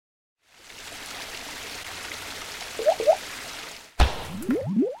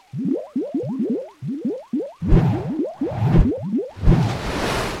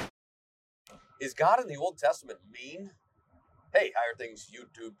God in the Old Testament mean? Hey, Higher Things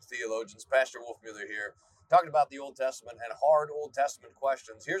YouTube theologians, Pastor Wolfmueller here, talking about the Old Testament and hard Old Testament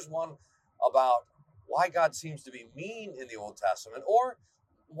questions. Here's one about why God seems to be mean in the Old Testament, or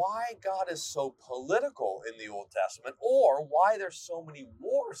why God is so political in the Old Testament, or why there's so many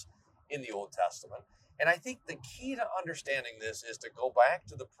wars in the Old Testament. And I think the key to understanding this is to go back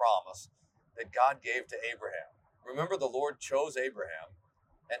to the promise that God gave to Abraham. Remember, the Lord chose Abraham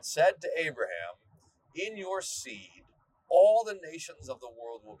and said to Abraham, in your seed, all the nations of the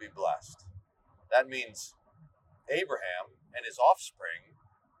world will be blessed. That means Abraham and his offspring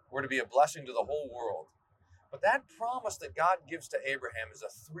were to be a blessing to the whole world. But that promise that God gives to Abraham is a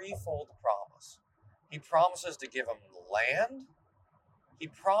threefold promise. He promises to give him land. He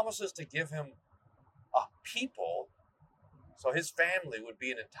promises to give him a people, so his family would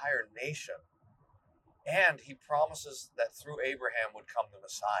be an entire nation. And he promises that through Abraham would come the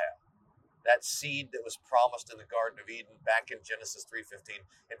Messiah, that seed that was promised in the Garden of Eden back in Genesis 3:15.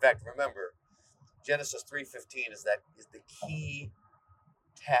 In fact, remember, Genesis 3:15 is the key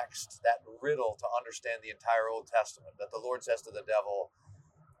text, that riddle to understand the entire Old Testament, that the Lord says to the devil,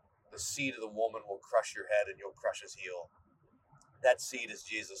 the seed of the woman will crush your head and you'll crush his heel. That seed is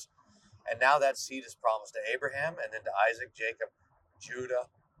Jesus. And now that seed is promised to Abraham and then to Isaac, Jacob, Judah,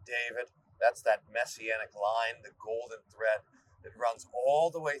 David. That's that messianic line, the golden thread that runs all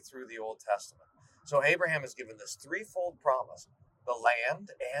the way through the Old Testament. So Abraham is given this threefold promise, the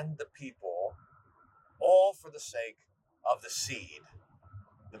land and the people, all for the sake of the seed,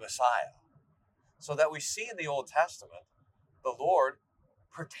 the Messiah. So that we see in the Old Testament the Lord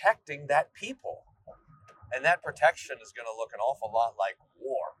protecting that people. And that protection is going to look an awful lot like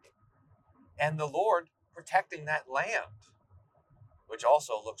war. And the Lord protecting that land, which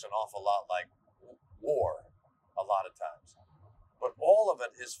also looks an awful lot like war a lot of times. But all of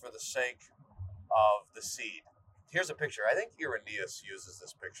it is for the sake of the seed. Here's a picture. I think Irenaeus uses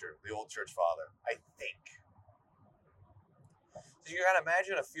this picture, the old church father. I think. So you got to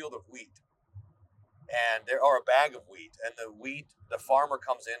imagine a field of wheat, or a bag of wheat, and the farmer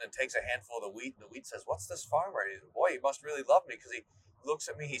comes in and takes a handful of the wheat, and the wheat says, "What's this farmer? Boy, he must really love me because he looks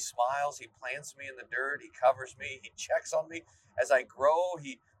at me, he smiles, he plants me in the dirt, he covers me, he checks on me as I grow,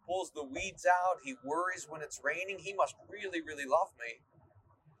 he pulls the weeds out, he worries when it's raining. He must really, really love me."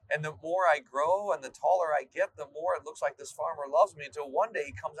 And the more I grow and the taller I get, the more it looks like this farmer loves me, until one day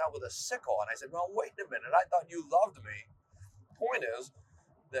he comes out with a sickle. And I said, "Well, wait a minute, I thought you loved me." Point is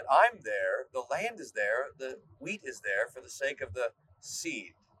that I'm there, the land is there, the wheat is there for the sake of the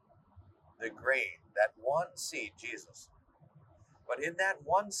seed, the grain, that one seed, Jesus. But in that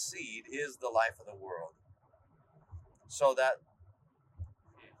one seed is the life of the world. So that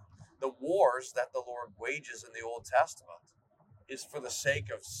the wars that the Lord wages in the Old Testament is for the sake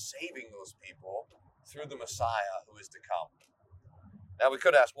of saving those people through the Messiah who is to come. Now we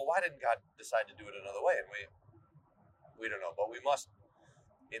could ask, well, why didn't God decide to do it another way? And we don't know, but we must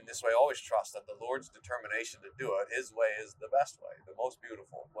in this way always trust that the Lord's determination to do it, his way is the best way, the most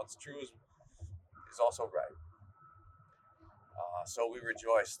beautiful. What's true is also right. So we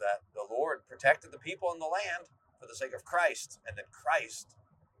rejoice that the Lord protected the people in the land for the sake of Christ, and that Christ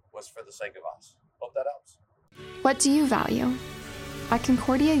was for the sake of us. Hope that helps. What do you value? At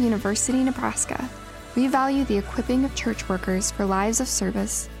Concordia University, Nebraska, we value the equipping of church workers for lives of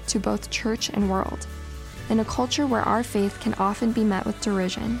service to both church and world. In a culture where our faith can often be met with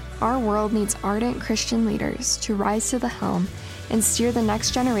derision, our world needs ardent Christian leaders to rise to the helm and steer the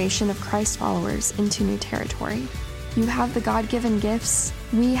next generation of Christ followers into new territory. You have the God-given gifts,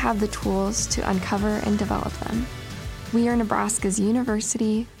 we have the tools to uncover and develop them. We are Nebraska's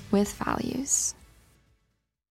university with values.